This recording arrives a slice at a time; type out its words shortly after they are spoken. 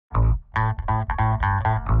Alright,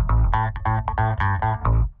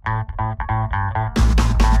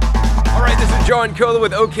 this is John Cola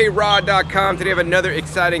with OKRod.com. Today I have another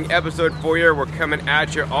exciting episode for you. We're coming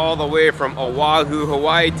at you all the way from Oahu,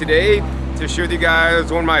 Hawaii today to share with you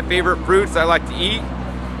guys one of my favorite fruits I like to eat,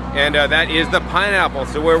 and that is the pineapple.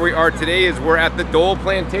 So where we are today is we're at the Dole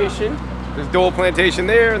plantation. There's Dole plantation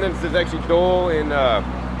there, and then there's actually Dole in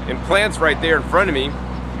plants right there in front of me.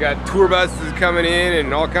 We got tour buses coming in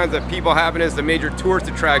and all kinds of people happening. It's a major tourist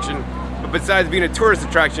attraction. But besides being a tourist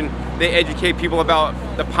attraction, they educate people about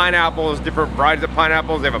the pineapples, different varieties of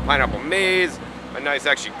pineapples. They have a pineapple maze, a nice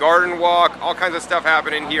actually garden walk, all kinds of stuff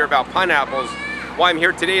happening here about pineapples. Why I'm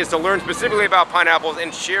here today is to learn specifically about pineapples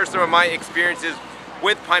and share some of my experiences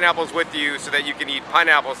with pineapples with you so that you can eat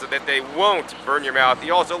pineapples so that they won't burn your mouth.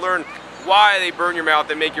 You also learn why they burn your mouth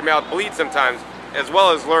and make your mouth bleed sometimes, as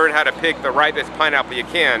well as learn how to pick the ripest pineapple you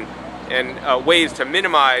can and ways to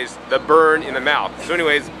minimize the burn in the mouth. So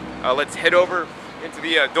anyways, let's head over into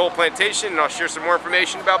the Dole plantation and I'll share some more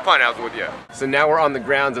information about pineapples with you. So now we're on the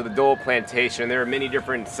grounds of the Dole plantation. There are many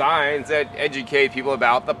different signs that educate people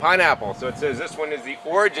about the pineapple. So it says this one is the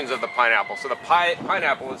origins of the pineapple. So the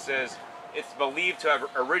pineapple, it says it's believed to have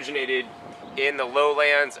originated in the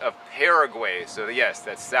lowlands of Paraguay. So yes,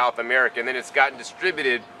 that's South America. And then it's gotten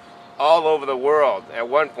distributed all over the world. At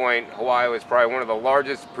one point, Hawaii was probably one of the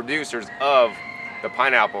largest producers of the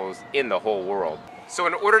pineapples in the whole world. So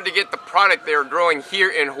in order to get the product they're growing here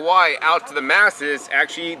in Hawaii out to the masses,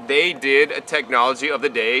 actually they did a technology of the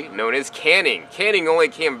day known as canning. Canning only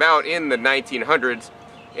came about in the 1900s,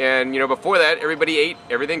 and before that everybody ate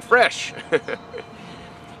everything fresh.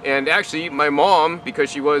 And actually my mom, because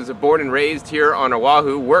she was born and raised here on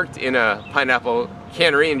Oahu, worked in a pineapple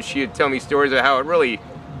cannery, and she would tell me stories of how it really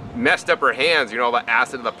messed up her hands, all the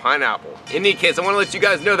acid of the pineapple. In any case, I want to let you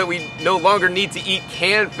guys know that we no longer need to eat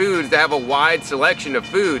canned foods to have a wide selection of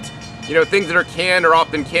foods. Things that are canned are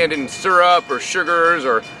often canned in syrup or sugars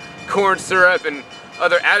or corn syrup and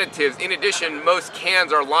other additives. In addition, most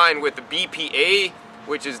cans are lined with BPA,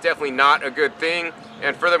 which is definitely not a good thing.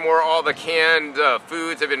 And furthermore, all the canned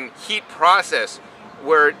foods have been heat processed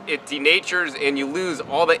where it denatures and you lose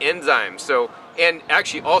all the enzymes. And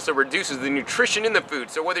actually also reduces the nutrition in the food.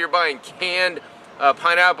 So whether you're buying canned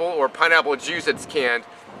pineapple or pineapple juice that's canned,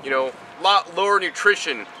 a lot lower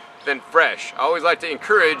nutrition than fresh. I always like to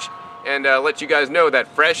encourage and let you guys know that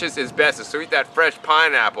freshest is bestest. So eat that fresh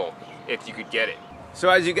pineapple if you could get it. So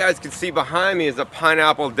as you guys can see behind me is a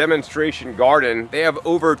pineapple demonstration garden. They have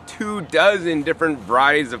over 24 different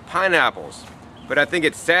varieties of pineapples. But I think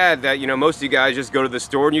it's sad that most of you guys just go to the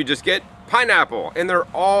store and you just get pineapple, and they're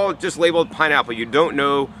all just labeled pineapple. You don't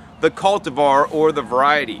know the cultivar or the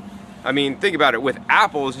variety. I mean, think about it. With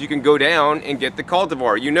apples, you can go down and get the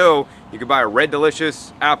cultivar. You can buy a Red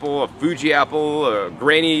Delicious apple, a Fuji apple, a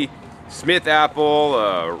Granny Smith apple,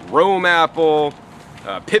 a Rome apple,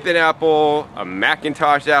 a Pippin apple, a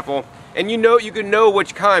Macintosh apple, and you can know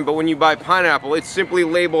which kind. But when you buy pineapple, it's simply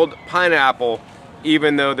labeled pineapple,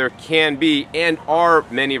 even though there can be and are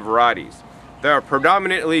many varieties. The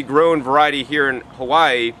predominantly grown variety here in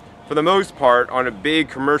Hawaii, for the most part, on a big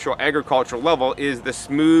commercial agricultural level, is the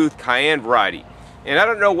smooth cayenne variety. And I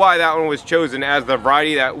don't know why that one was chosen as the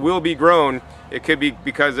variety that will be grown. It could be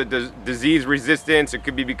because of disease resistance. It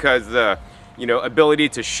could be because the ability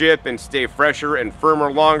to ship and stay fresher and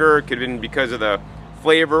firmer longer. It could have been because of the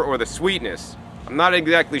flavor or the sweetness. I'm not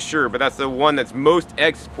exactly sure, but that's the one that's most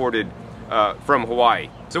exported from Hawaii.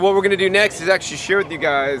 So what we're gonna do next is actually share with you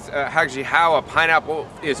guys how a pineapple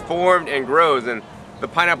is formed and grows. And the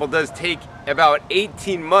pineapple does take about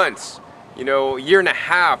 18 months, year and a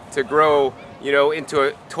half to grow, into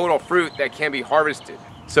a total fruit that can be harvested.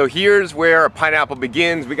 So here's where a pineapple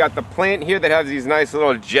begins. We got the plant here that has these nice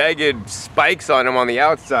little jagged spikes on them on the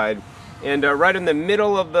outside. And right in the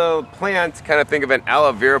middle of the plant, kind of think of an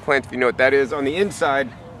aloe vera plant if you know what that is, on the inside,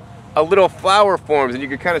 a little flower forms, and you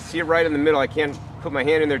can kind of see it right in the middle. I can't put my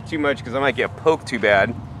hand in there too much because I might get poked too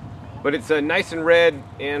bad. But it's nice and red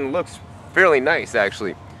and looks fairly nice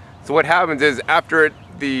actually. So what happens is after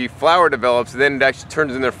the flower develops, then it actually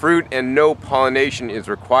turns into fruit and no pollination is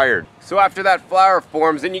required. So after that flower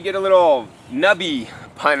forms, then you get a little nubby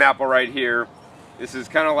pineapple right here. This is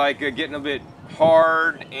kind of like getting a bit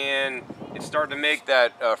hard, and it's starting to make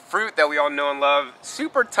that fruit that we all know and love.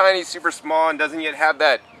 Super tiny, super small, and doesn't yet have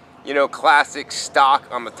that classic stalk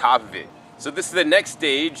on the top of it. So this is the next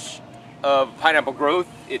stage of pineapple growth.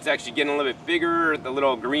 It's actually getting a little bit bigger. The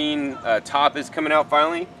little green top is coming out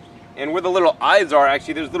finally. And where the little eyes are,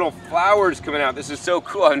 actually, there's little flowers coming out. This is so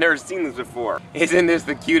cool. I've never seen this before. Isn't this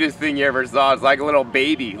the cutest thing you ever saw? It's like a little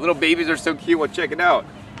baby. Little babies are so cute. Well, check it out.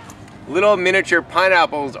 Little miniature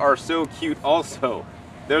pineapples are so cute also.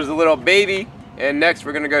 There's a little baby, and next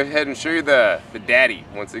we're gonna go ahead and show you the daddy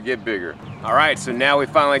once they get bigger. All right, so now we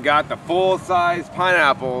finally got the full-size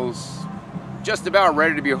pineapples just about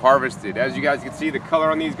ready to be harvested. As you guys can see, the color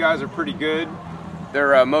on these guys are pretty good.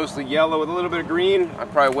 They're mostly yellow with a little bit of green.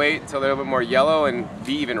 I'd probably wait until they're a little bit more yellow and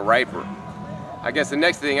be even riper. I guess the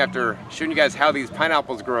next thing, after showing you guys how these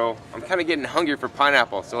pineapples grow, I'm kind of getting hungry for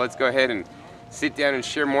pineapple, so let's go ahead and sit down and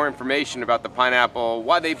share more information about the pineapple,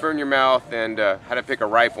 why they burn your mouth, and how to pick a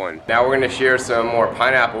ripe one. Now we're gonna share some more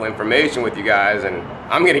pineapple information with you guys, and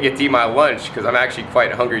I'm gonna get to eat my lunch because I'm actually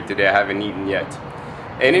quite hungry today. I haven't eaten yet.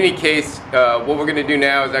 In any case, what we're gonna do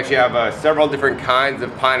now is actually have several different kinds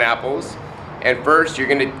of pineapples. And first, you're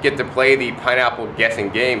gonna get to play the pineapple guessing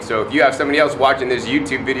game. So if you have somebody else watching this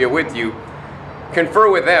YouTube video with you, confer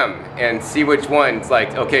with them and see which one. It's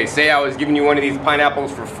like, okay, say I was giving you one of these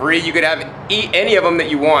pineapples for free, you could eat any of them that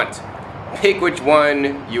you want. Pick which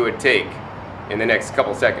one you would take in the next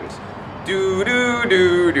couple seconds. Do do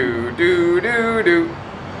do do do do do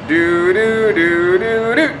do do do do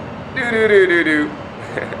do do do do do.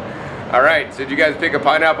 All right, so did you guys pick a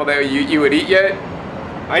pineapple that you would eat yet?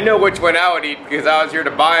 I know which one I would eat because I was here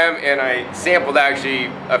to buy them, and I sampled actually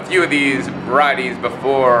a few of these varieties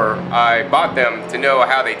before I bought them to know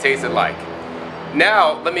how they tasted like.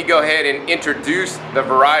 Now, let me go ahead and introduce the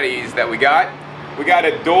varieties that we got. We got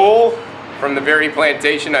a Dole from the very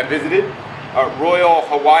plantation I visited, a Royal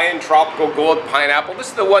Hawaiian Tropical Gold Pineapple. This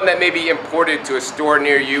is the one that may be imported to a store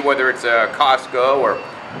near you, whether it's a Costco or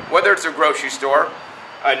whether it's a grocery store.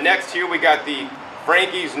 Next here we got the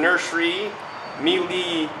Frankies Nursery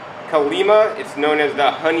Mili Kalima. It's known as the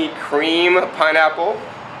honey cream pineapple.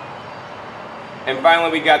 And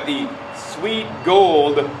finally we got the Sweet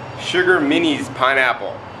Gold Sugar Minis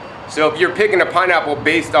pineapple. So if you're picking a pineapple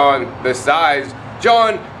based on the size,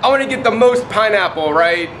 John, I want to get the most pineapple,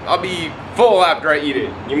 right? I'll be full after I eat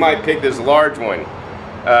it. You might pick this large one.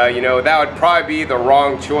 You know, that would probably be the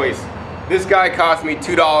wrong choice. This guy cost me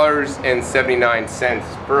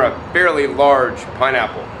 $2.79 for a fairly large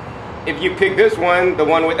pineapple. If you pick this one, the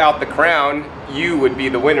one without the crown, you would be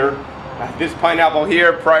the winner. This pineapple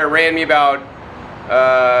here probably ran me about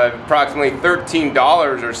approximately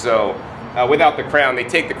 $13 or so without the crown. They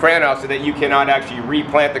take the crown out so that you cannot actually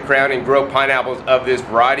replant the crown and grow pineapples of this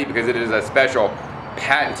variety because it is a special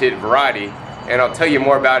patented variety. And I'll tell you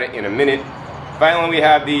more about it in a minute. Finally, we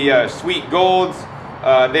have the Sweet Golds.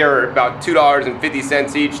 They're about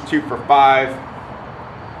 $2.50 each, 2 for $5.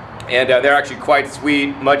 And they're actually quite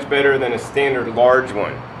sweet, much better than a standard large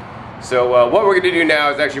one. So what we're going to do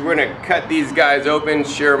now is actually we're going to cut these guys open,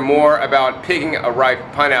 share more about picking a ripe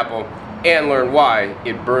pineapple, and learn why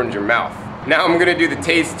it burns your mouth. Now I'm going to do the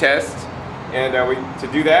taste test, and to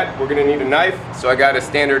do that we're going to need a knife. So I got a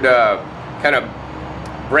standard kind of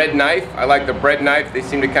bread knife. I like the bread knife. They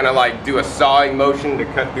seem to kind of like do a sawing motion to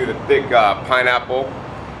cut through the thick pineapple.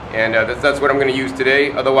 And that's what I'm going to use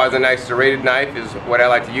today. Otherwise, a nice serrated knife is what I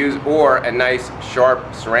like to use, or a nice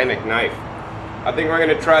sharp ceramic knife. I think we're going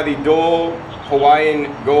to try the Dole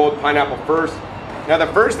Hawaiian Gold Pineapple first. Now the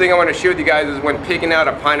first thing I want to share with you guys is when picking out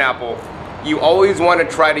a pineapple, you always want to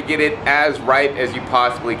try to get it as ripe as you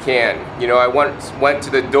possibly can. You know, I once went to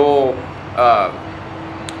the Dole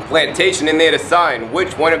plantation and they had a sign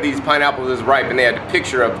which one of these pineapples is ripe, and they had a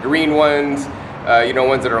picture of green ones, you know,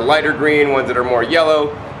 ones that are lighter green, ones that are more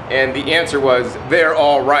yellow. And the answer was, they're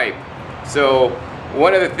all ripe. So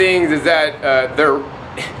one of the things is that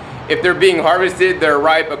if they're being harvested, they're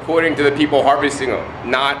ripe according to the people harvesting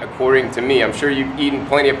them, not according to me. I'm sure you've eaten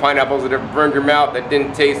plenty of pineapples that have burned your mouth that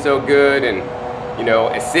didn't taste so good and, you know,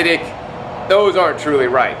 acidic. Those aren't truly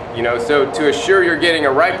ripe, you know. So to assure you're getting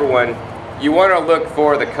a riper one, you want to look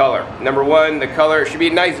for the color. Number one, the color should be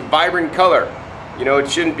a nice, vibrant color. You know,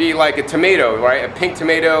 it shouldn't be like a tomato, right? A pink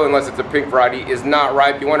tomato, unless it's a pink variety, is not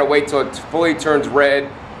ripe. You want to wait till it fully turns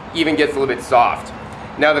red, even gets a little bit soft.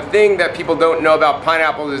 Now, the thing that people don't know about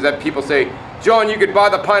pineapples is that people say, John, you could buy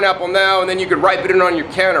the pineapple now and then you could ripen it on your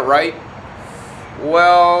counter, right?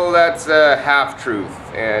 Well, that's a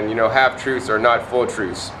half-truth, and you know, half-truths are not full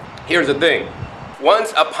truths. Here's the thing.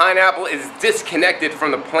 Once a pineapple is disconnected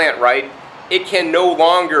from the plant, right, it can no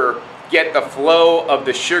longer get the flow of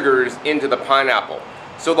the sugars into the pineapple.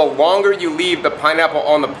 So the longer you leave the pineapple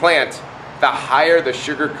on the plant, the higher the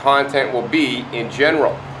sugar content will be in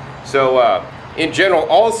general. So in general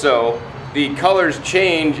also, the colors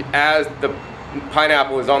change as the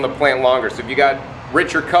pineapple is on the plant longer. So if you got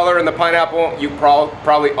richer color in the pineapple, you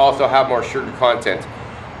probably also have more sugar content.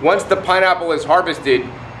 Once the pineapple is harvested,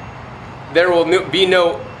 there will be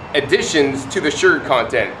no additions to the sugar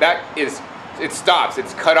content. That is it stops,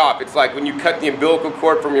 it's cut off. It's like when you cut the umbilical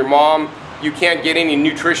cord from your mom, you can't get any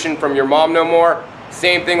nutrition from your mom no more.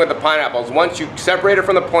 Same thing with the pineapples. Once you separate it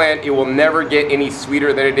from the plant, it will never get any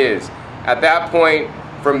sweeter than it is. At that point,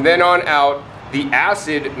 from then on out, the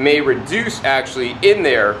acid may reduce actually in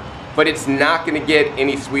there, but it's not gonna get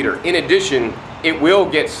any sweeter. In addition, it will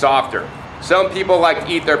get softer. Some people like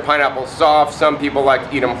to eat their pineapples soft, some people like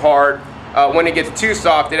to eat them hard. When it gets too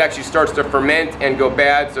soft, it actually starts to ferment and go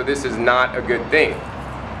bad, so this is not a good thing.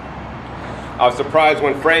 I was surprised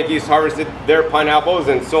when Frankies harvested their pineapples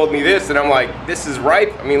and sold me this, and I'm like, this is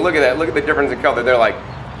ripe? I mean, look at that, look at the difference in color. They're like,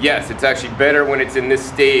 yes, it's actually better when it's in this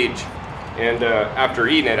stage. And after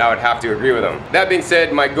eating it, I would have to agree with them. That being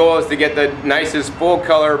said, my goal is to get the nicest, full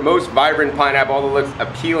color, most vibrant pineapple that looks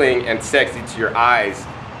appealing and sexy to your eyes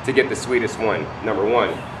to get the sweetest one, number one.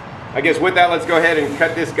 I guess with that, let's go ahead and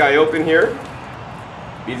cut this guy open here.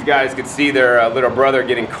 These guys could see their little brother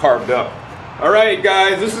getting carved up. All right,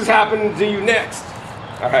 guys, this is happening to you next.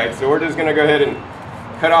 All right, so we're just gonna go ahead and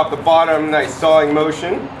cut off the bottom, nice sawing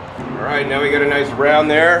motion. All right, now we got a nice round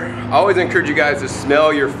there. I always encourage you guys to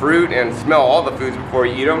smell your fruit and smell all the foods before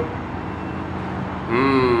you eat them.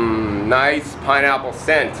 Mmm, nice pineapple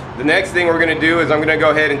scent. The next thing we're gonna do is I'm gonna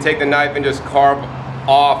go ahead and take the knife and just carve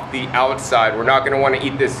off the outside. We're not gonna wanna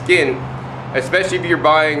eat this skin, especially if you're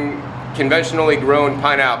buying conventionally grown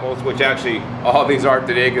pineapples, which actually all these are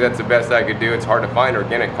today because that's the best I could do. It's hard to find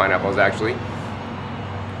organic pineapples actually.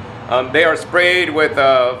 They are sprayed with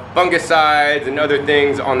fungicides and other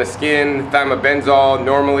things on the skin. Thymabenzol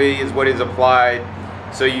normally is what is applied.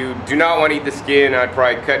 So you do not want to eat the skin. I'd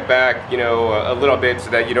probably cut back, you know, a little bit so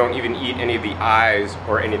that you don't even eat any of the eyes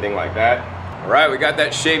or anything like that. All right, we got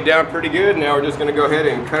that shaved down pretty good. Now we're just gonna go ahead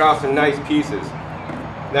and cut off some nice pieces.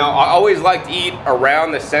 Now, I always like to eat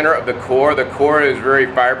around the center of the core. The core is very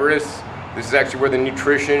fibrous. This is actually where the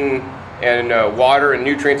nutrition and water and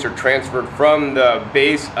nutrients are transferred from the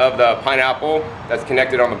base of the pineapple that's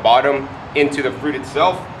connected on the bottom into the fruit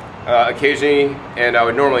itself. Occasionally, and I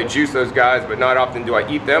would normally juice those guys, but not often do I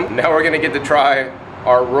eat them. Now we're gonna get to try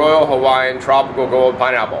our Royal Hawaiian Tropical Gold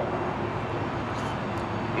Pineapple.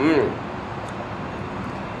 Mmm.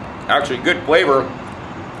 Actually, good flavor.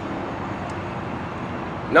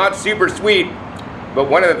 Not super sweet, but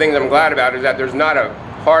one of the things I'm glad about is that there's not a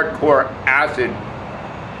hardcore acid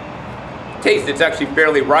taste. It's actually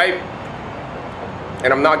fairly ripe,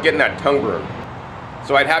 and I'm not getting that tongue burn.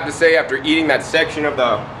 So I'd have to say, after eating that section of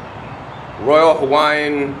the Royal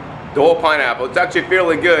Hawaiian Dole pineapple, it's actually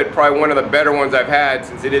fairly good. Probably one of the better ones I've had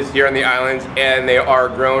since it is here on the islands and they are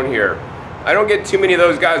grown here. I don't get too many of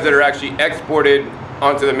those guys that are actually exported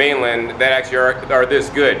onto the mainland that actually are this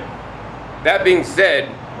good. That being said,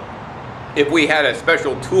 if we had a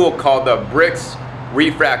special tool called the Brix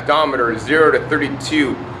refractometer 0 to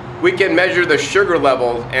 32, we can measure the sugar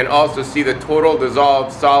levels and also see the total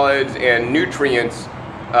dissolved solids and nutrients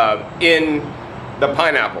in the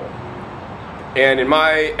pineapple. And in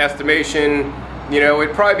my estimation, you know,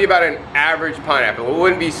 it'd probably be about an average pineapple. It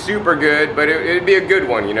wouldn't be super good, but it'd be a good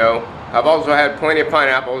one, you know. I've also had plenty of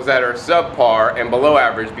pineapples that are subpar and below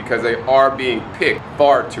average because they are being picked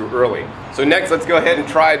far too early. So next, let's go ahead and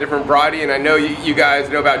try a different variety. And I know you guys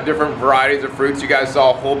know about different varieties of fruits. You guys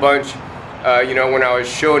saw a whole bunch, you know, when I was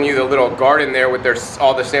showing you the little garden there with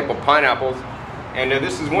all the sample pineapples. And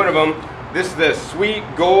this is one of them. This is the Sweet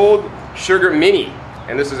Gold Sugar Mini.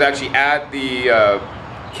 And this is actually at the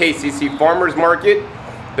KCC Farmers Market.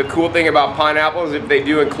 The cool thing about pineapples, if they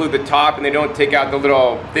do include the top and they don't take out the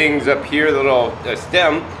little things up here, the little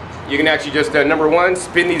stem, you can actually just, number one,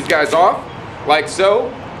 spin these guys off, like so.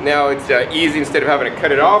 Now it's easy. Instead of having to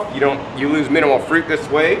cut it off, you lose minimal fruit this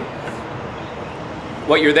way.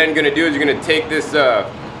 What you're then gonna do is you're gonna take this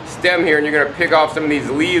stem here and you're gonna pick off some of these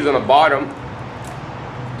leaves on the bottom,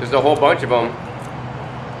 just a whole bunch of them.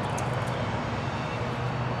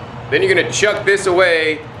 Then you're gonna chuck this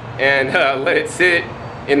away and let it sit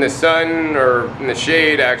in the sun or in the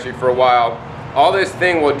shade actually for a while. All this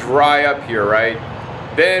thing will dry up here, right?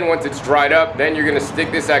 Then once it's dried up, then you're gonna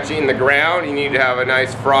stick this actually in the ground. You need to have a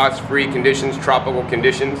nice frost-free conditions, tropical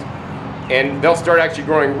conditions. And they'll start actually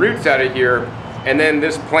growing roots out of here. And then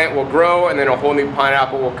this plant will grow and then a whole new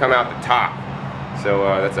pineapple will come out the top. So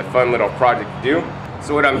that's a fun little project to do.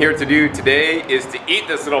 So what I'm here to do today is to eat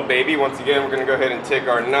this little baby. Once again, we're gonna go ahead and take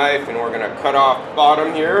our knife and we're gonna cut off the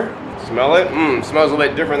bottom here. Smell it? Smells a little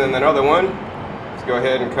bit different than that other one. Let's go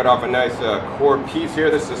ahead and cut off a nice core piece here.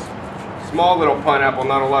 This is a small little pineapple,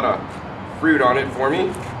 not a lot of fruit on it for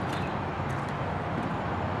me.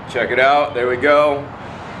 Check it out, there we go.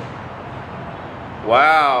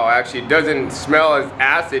 Wow, actually it doesn't smell as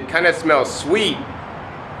acid, kind of smells sweet.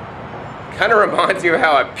 Kind of reminds me of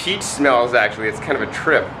how a peach smells actually. It's kind of a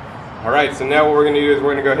trip. All right, so now what we're gonna do is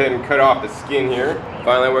we're gonna go ahead and cut off the skin here.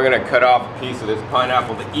 Finally, we're gonna cut off a piece of this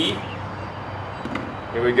pineapple to eat.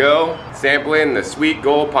 Here we go, sampling the sweet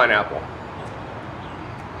gold pineapple.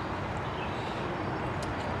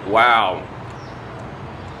 Wow.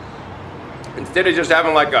 Instead of just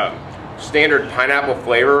having like a standard pineapple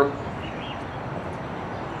flavor,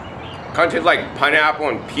 kind of tastes like pineapple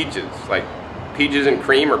and peaches, like peaches and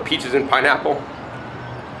cream or peaches and pineapple.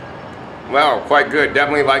 Wow, quite good.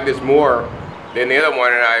 Definitely like this more than the other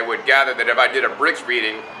one, and I would gather that if I did a Brix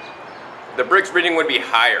reading, the Brix reading would be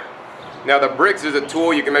higher. Now the Brix is a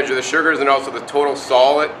tool you can measure the sugars and also the total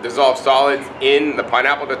dissolved solids in the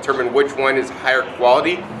pineapple to determine which one is higher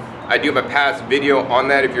quality. I do have a past video on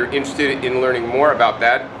that if you're interested in learning more about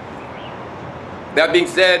that. That being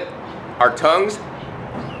said, our tongues,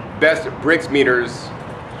 best Brix meters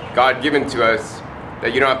God given to us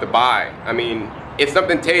that you don't have to buy. I mean, if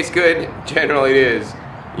something tastes good, generally it is,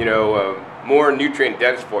 you know, more nutrient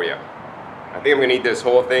dense for you. I think I'm gonna eat this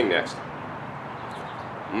whole thing next.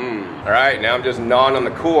 All right, now I'm just gnawing on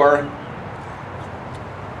the core.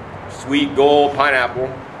 Sweet gold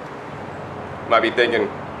pineapple. Might be thinking,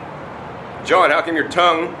 John, how come your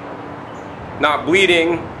tongue not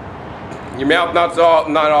bleeding? Your mouth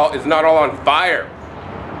is not all on fire.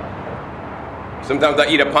 Sometimes I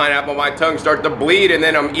eat a pineapple, my tongue starts to bleed, and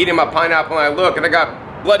then I'm eating my pineapple and I look and I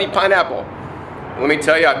got bloody pineapple. Let me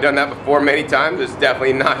tell you, I've done that before many times. It's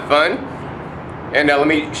definitely not fun. And let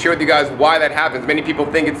me share with you guys why that happens. Many people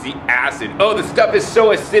think it's the acid. Oh, the stuff is so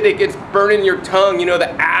acidic, it's burning your tongue. You know, the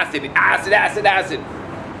acid.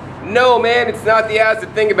 No, man, it's not the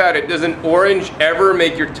acid. Think about it. Does an orange ever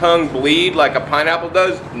make your tongue bleed like a pineapple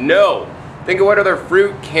does? No. Think of what other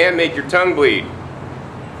fruit can make your tongue bleed.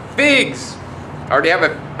 Figs. I already have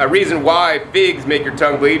a reason why figs make your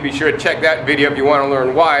tongue bleed. Be sure to check that video if you want to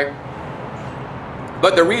learn why.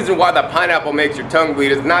 But the reason why the pineapple makes your tongue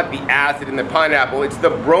bleed is not the acid in the pineapple, it's the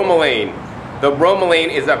bromelain. The bromelain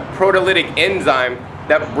is a proteolytic enzyme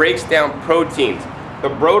that breaks down proteins. The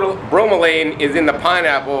bromelain is in the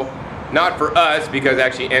pineapple, not for us, because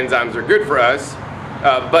actually enzymes are good for us,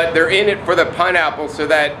 but they're in it for the pineapple so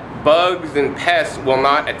that bugs and pests will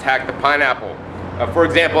not attack the pineapple. For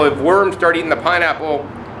example, if worms start eating the pineapple,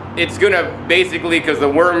 it's gonna basically, because the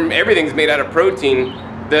worm, everything's made out of protein,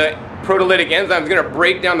 the proteolytic enzyme is going to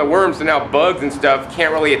break down the worms, so now bugs and stuff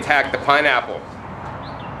can't really attack the pineapple.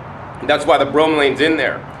 That's why the bromelain's in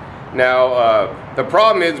there. Now, the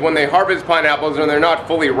problem is when they harvest pineapples and they're not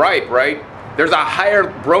fully ripe, right? There's a higher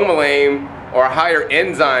bromelain or a higher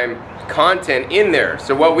enzyme content in there.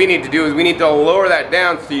 So what we need to do is we need to lower that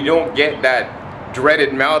down so you don't get that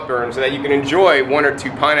dreaded mouth burn, so that you can enjoy 1 or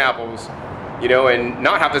 2 pineapples, you know, and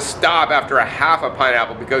not have to stop after a half a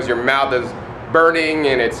pineapple because your mouth is burning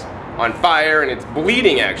and it's on fire and it's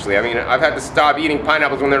bleeding actually. I mean, I've had to stop eating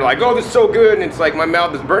pineapples when they're like, oh, this is so good, and it's like my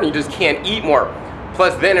mouth is burning, you just can't eat more.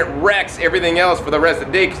 Plus then it wrecks everything else for the rest of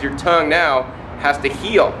the day because your tongue now has to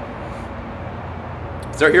heal.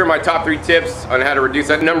 So here are my top 3 tips on how to reduce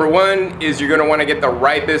that. Number 1 is you're going to want to get the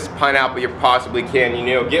ripest pineapple you possibly can. You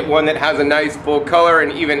know, get one that has a nice full color,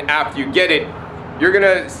 and even after you get it, you're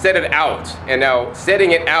gonna set it out. And now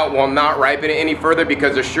setting it out will not ripen it any further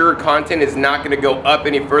because the sugar content is not gonna go up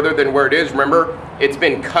any further than where it is. Remember, it's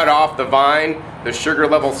been cut off the vine, the sugar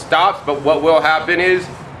level stops, but what will happen is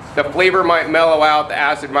the flavor might mellow out, the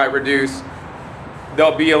acid might reduce.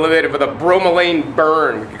 There'll be a little bit of a bromelain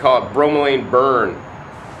burn, we could call it bromelain burn.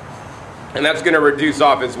 And that's gonna reduce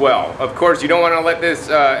off as well. Of course, you don't wanna let this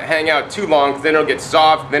hang out too long because then it'll get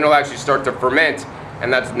soft, then it'll actually start to ferment,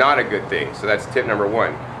 and that's not a good thing. So that's tip number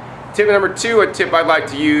 1. Tip number 2, a tip I'd like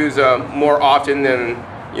to use more often than,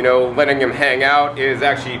 you know, letting them hang out, is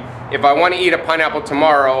actually, if I want to eat a pineapple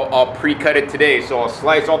tomorrow, I'll pre-cut it today. So I'll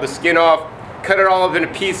slice all the skin off, cut it all up into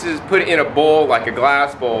pieces, put it in a bowl, like a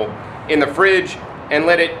glass bowl, in the fridge, and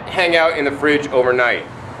let it hang out in the fridge overnight.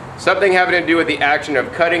 Something having to do with the action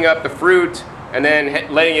of cutting up the fruit and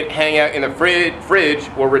then letting it hang out in the fridge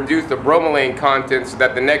will reduce the bromelain content so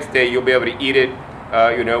that the next day you'll be able to eat it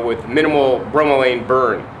you know, with minimal bromelain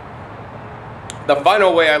burn. The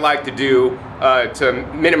final way I like to do to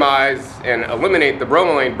minimize and eliminate the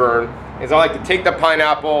bromelain burn is I like to take the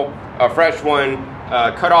pineapple, a fresh one,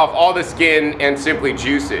 cut off all the skin and simply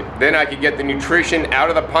juice it. Then I could get the nutrition out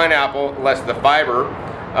of the pineapple, less the fiber,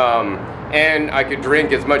 and I could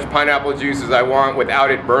drink as much pineapple juice as I want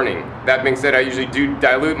without it burning. That being said, I usually do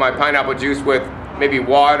dilute my pineapple juice with maybe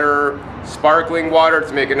water, sparkling water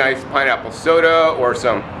to make a nice pineapple soda, or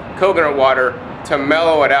some coconut water to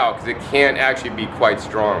mellow it out because it can actually be quite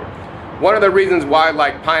strong. One of the reasons why I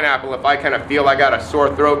like pineapple, if I kind of feel I got a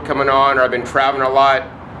sore throat coming on or I've been traveling a lot,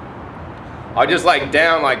 I'll just like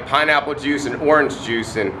down like pineapple juice and orange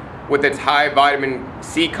juice, and with its high vitamin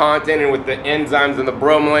C content and with the enzymes and the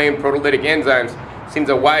bromelain proteolytic enzymes, seems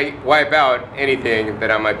to wipe out anything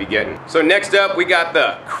that I might be getting. So next up we got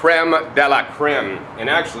the creme de la creme,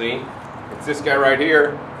 and actually it's this guy right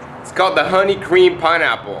here. It's called the honey cream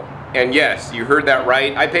pineapple, and yes, you heard that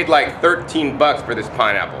right. I paid like 13 bucks for this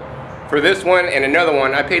pineapple. For this one and another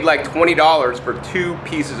one, I paid like $20 for 2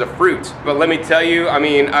 pieces of fruit. But let me tell you, I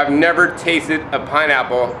mean, I've never tasted a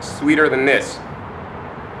pineapple sweeter than this.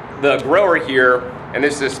 The grower here, and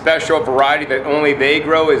this is a special variety that only they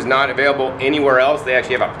grow, is not available anywhere else. They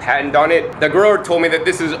actually have a patent on it. The grower told me that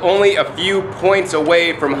this is only a few points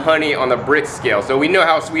away from honey on the Brix scale. So we know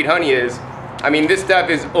how sweet honey is. I mean, this stuff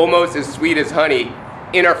is almost as sweet as honey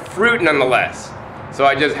in a fruit nonetheless. So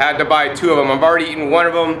I just had to buy 2 of them. I've already eaten one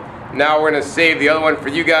of them. Now we're gonna save the other one for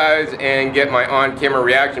you guys and get my on-camera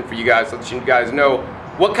reaction for you guys, so that you guys know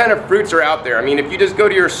what kind of fruits are out there. I mean, if you just go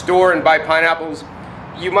to your store and buy pineapples,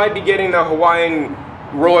 you might be getting the Hawaiian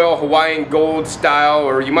Royal, Hawaiian Gold style,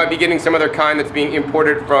 or you might be getting some other kind that's being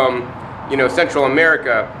imported from, you know, Central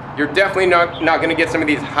America. You're definitely not gonna get some of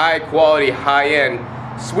these high quality, high-end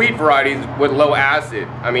sweet varieties with low acid.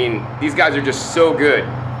 I mean, these guys are just so good.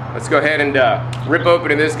 Let's go ahead and rip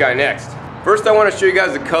open this guy next. First, I want to show you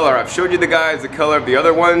guys the color. I've showed you the guys the color of the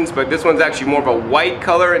other ones, but this one's actually more of a white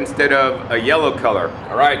color instead of a yellow color.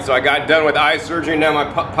 All right, so I got done with eye surgery. Now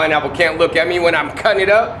my pineapple can't look at me when I'm cutting it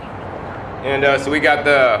up. And so we got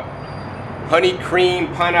the honey cream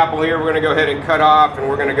pineapple here. We're gonna go ahead and cut off, and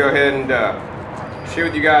we're gonna go ahead and share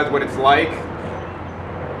with you guys what it's like.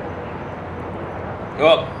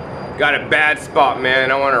 Oh, got a bad spot, man.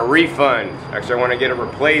 I want a refund. Actually, I want to get it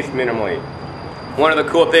replaced minimally. One of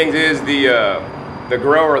the cool things is the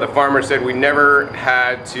grower, the farmer, said we never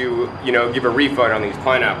had to, you know, give a refund on these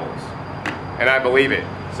pineapples, and I believe it.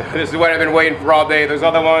 So this is what I've been waiting for all day. Those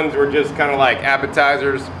other ones were just kind of like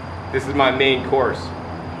appetizers. This is my main course.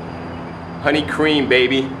 Honey cream,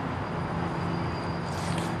 baby.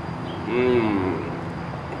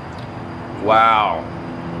 Wow.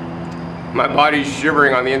 My body's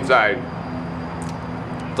shivering on the inside.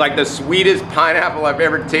 It's like the sweetest pineapple I've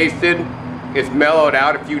ever tasted. It's mellowed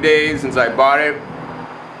out a few days since I bought it.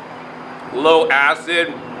 Low acid.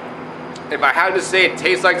 If I had to say it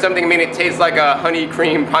tastes like something, I mean, it tastes like a honey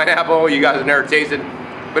cream pineapple. You guys have never tasted.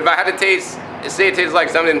 But if I had to say it tastes like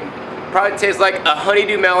something, probably tastes like a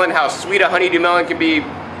honeydew melon, how sweet a honeydew melon can be,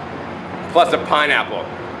 plus a pineapple.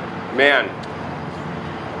 Man,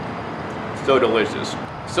 so delicious.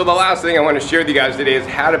 So the last thing I want to share with you guys today is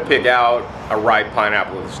how to pick out a ripe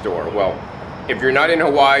pineapple at the store. Well, if you're not in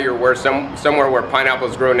Hawaii or somewhere where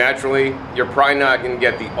pineapples grow naturally, you're probably not going to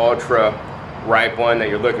get the ultra ripe one that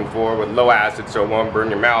you're looking for with low acid, so it won't burn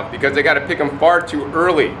your mouth, because they got to pick them far too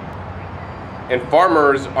early. And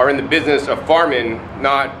farmers are in the business of farming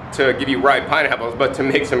not to give you ripe pineapples, but to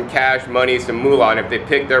make some cash money, some moolah. And if they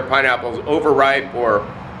pick their pineapples overripe, or,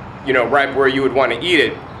 you know, ripe where you would want to eat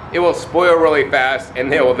it, it will spoil really fast,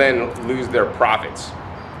 and they will then lose their profits.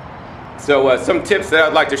 So some tips that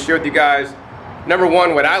I'd like to share with you guys. Number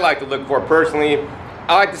one, what I like to look for personally,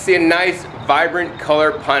 I like to see a nice, vibrant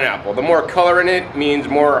color pineapple. The more color in it means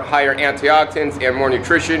more higher antioxidants and more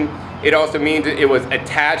nutrition. It also means that it was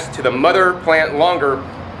attached to the mother plant longer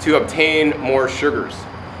to obtain more sugars.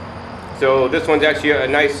 So this one's actually a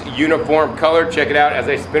nice uniform color. Check it out as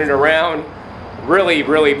I spin it around. Really,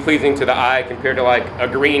 really pleasing to the eye compared to like a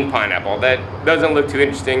green pineapple. That doesn't look too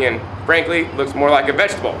interesting, and frankly, looks more like a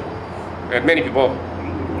vegetable. And many people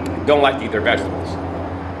don't like to eat their vegetables.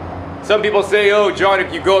 Some people say, oh, John,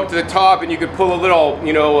 if you go up to the top and you could pull a little,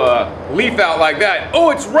 you know, leaf out like that,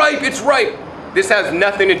 oh, it's ripe, it's ripe. This has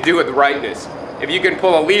nothing to do with ripeness. If you can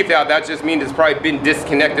pull a leaf out, that just means it's probably been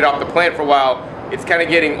disconnected off the plant for a while. It's kind of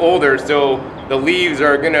getting older, so the leaves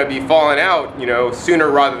are gonna be falling out, you know,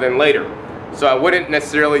 sooner rather than later. So I wouldn't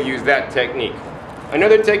necessarily use that technique.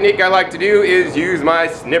 Another technique I like to do is use my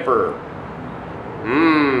sniffer.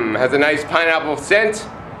 Has a nice pineapple scent.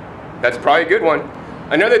 That's probably a good one.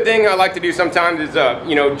 Another thing I like to do sometimes is,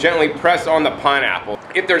 you know, gently press on the pineapple.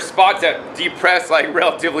 If there's spots that depress like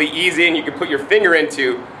relatively easy and you can put your finger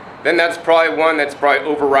into, then that's probably one that's probably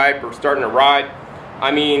overripe or starting to rot.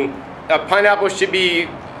 I mean, a pineapple should be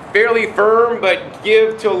fairly firm, but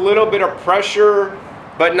give to a little bit of pressure,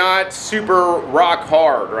 but not super rock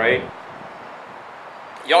hard, right?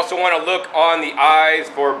 You also want to look on the eyes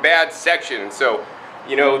for bad sections. So,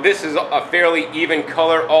 you know, this is a fairly even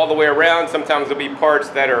color all the way around. Sometimes there'll be parts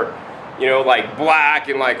that are, you know, like black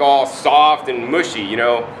and like all soft and mushy, you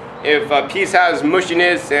know. If a piece has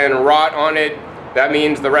mushiness and rot on it, that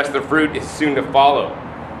means the rest of the fruit is soon to follow.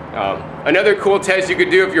 Another cool test you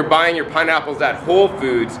could do if you're buying your pineapples at Whole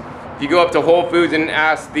Foods, if you go up to Whole Foods and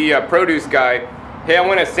ask the produce guy, hey, I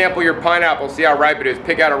want to sample your pineapple, see how ripe it is,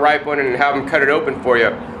 pick out a ripe one and have them cut it open for you.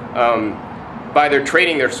 By their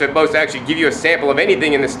training, they're supposed to actually give you a sample of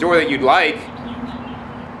anything in the store that you'd like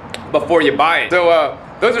before you buy it. So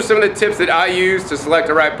those are some of the tips that I use to select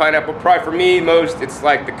a ripe pineapple. Probably for me, most, it's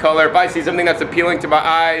like the color. If I see something that's appealing to my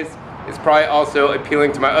eyes, it's probably also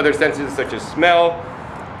appealing to my other senses, such as smell.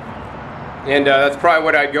 And that's probably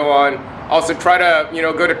what I'd go on. Also try to,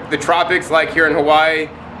 go to the tropics like here in Hawaii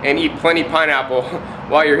and eat plenty pineapple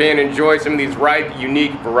while you're here and enjoy some of these ripe,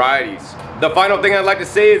 unique varieties. The final thing I'd like to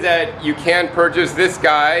say is that you can purchase this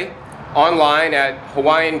guy online at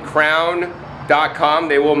HawaiianCrown.com.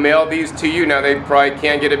 They will mail these to you. Now they probably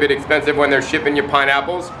can get a bit expensive when they're shipping you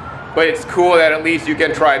pineapples, but it's cool that at least you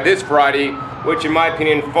can try this variety, which in my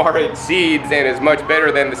opinion far exceeds and is much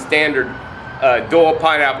better than the standard Dole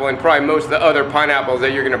pineapple and probably most of the other pineapples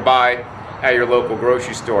that you're gonna buy at your local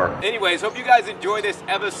grocery store. Anyways, hope you guys enjoyed this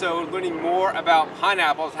episode, learning more about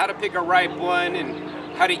pineapples, how to pick a ripe one,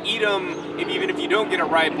 and how to eat them even if you don't get a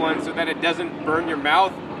ripe one so that it doesn't burn your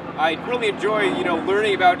mouth. I really enjoy,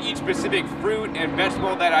 learning about each specific fruit and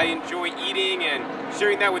vegetable that I enjoy eating and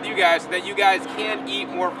sharing that with you guys so that you guys can eat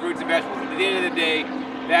more fruits and vegetables. At the end of the day,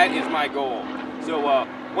 that is my goal. So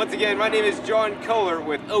once again, my name is John Kohler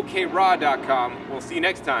with OKRaw.com. We'll see you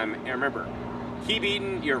next time, and remember, keep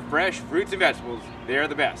eating your fresh fruits and vegetables. They're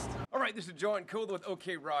the best. All right, this is John Kohler with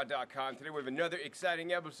OKRaw.com. Today we have another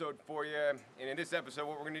exciting episode for you. And in this episode,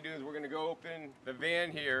 what we're going to do is we're going to go open the van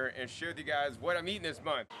here and share with you guys what I'm eating this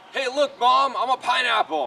month. Hey, look, Mom, I'm a pineapple.